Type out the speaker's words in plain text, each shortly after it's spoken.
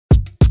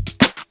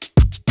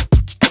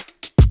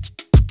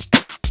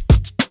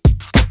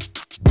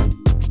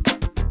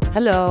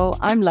Hello,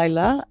 I'm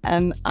Laila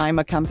and I'm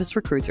a campus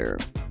recruiter.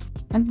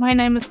 And my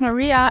name is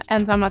Maria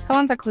and I'm a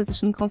talent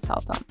acquisition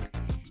consultant.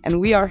 And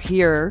we are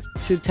here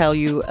to tell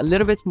you a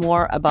little bit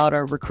more about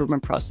our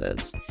recruitment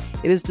process.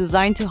 It is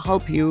designed to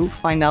help you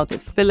find out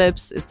if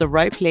Philips is the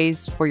right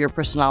place for your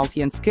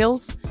personality and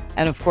skills,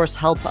 and of course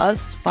help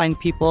us find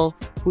people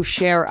who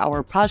share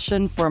our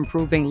passion for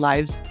improving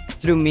lives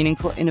through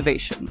meaningful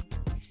innovation.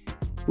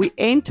 We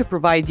aim to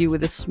provide you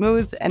with a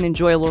smooth and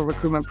enjoyable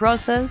recruitment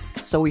process,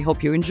 so we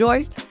hope you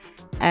enjoy.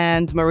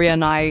 And Maria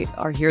and I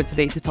are here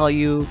today to tell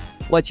you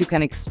what you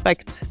can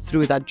expect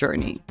through that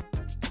journey.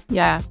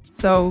 Yeah,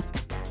 so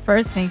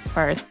first things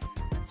first,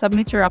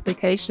 submit your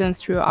application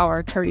through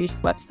our careers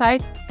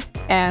website.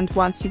 And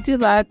once you do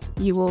that,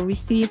 you will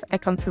receive a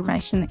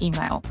confirmation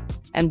email.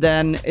 And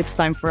then it's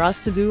time for us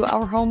to do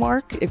our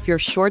homework. If you're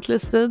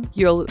shortlisted,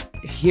 you'll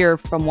hear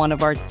from one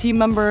of our team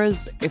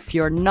members. If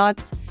you're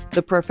not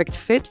the perfect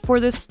fit for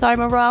this time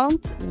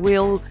around,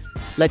 we'll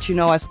let you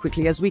know as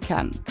quickly as we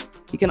can.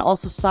 You can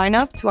also sign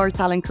up to our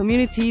talent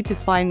community to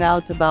find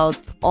out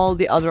about all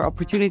the other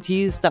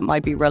opportunities that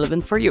might be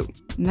relevant for you.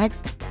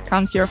 Next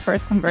comes your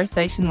first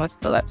conversation with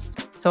Philips.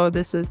 So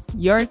this is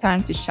your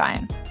time to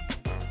shine.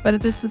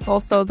 But this is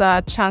also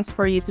the chance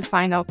for you to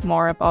find out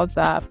more about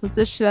the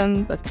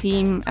position, the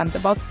team, and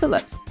about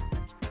Philips.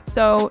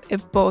 So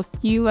if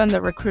both you and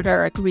the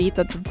recruiter agree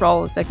that the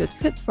role is a good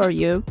fit for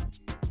you,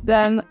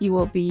 then you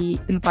will be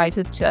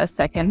invited to a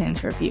second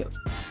interview.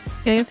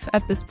 If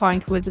at this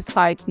point we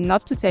decide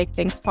not to take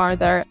things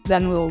farther,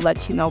 then we will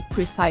let you know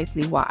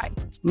precisely why.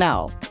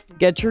 Now,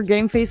 get your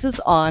game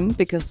faces on,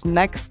 because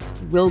next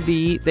will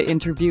be the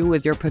interview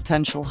with your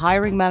potential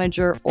hiring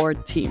manager or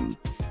team.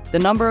 The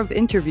number of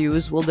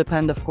interviews will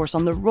depend, of course,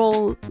 on the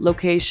role,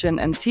 location,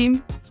 and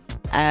team.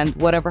 And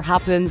whatever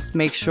happens,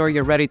 make sure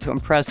you're ready to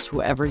impress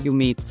whoever you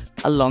meet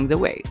along the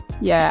way.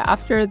 Yeah,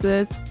 after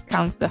this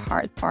comes the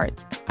hard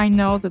part. I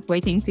know that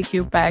waiting to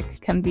hear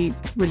back can be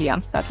really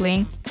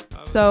unsettling.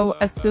 So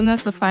as soon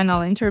as the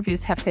final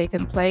interviews have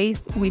taken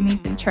place, we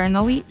meet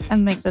internally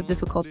and make the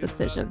difficult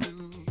decision.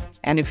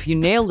 And if you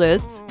nailed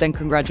it, then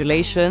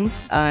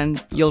congratulations,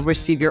 and you'll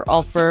receive your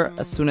offer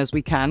as soon as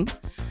we can.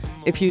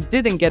 If you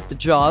didn't get the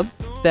job,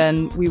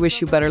 then we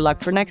wish you better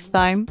luck for next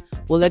time.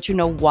 We'll let you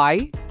know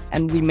why,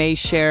 and we may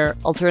share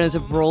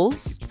alternative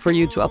roles for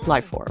you to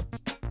apply for.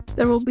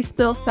 There will be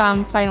still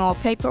some final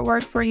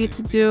paperwork for you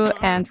to do,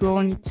 and we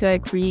will need to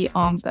agree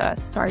on the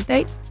start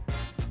date.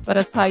 But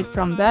aside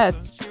from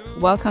that,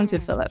 welcome to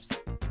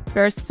Philips.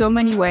 There are so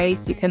many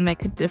ways you can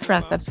make a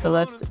difference at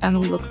Philips, and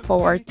we look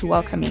forward to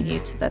welcoming you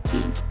to the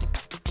team.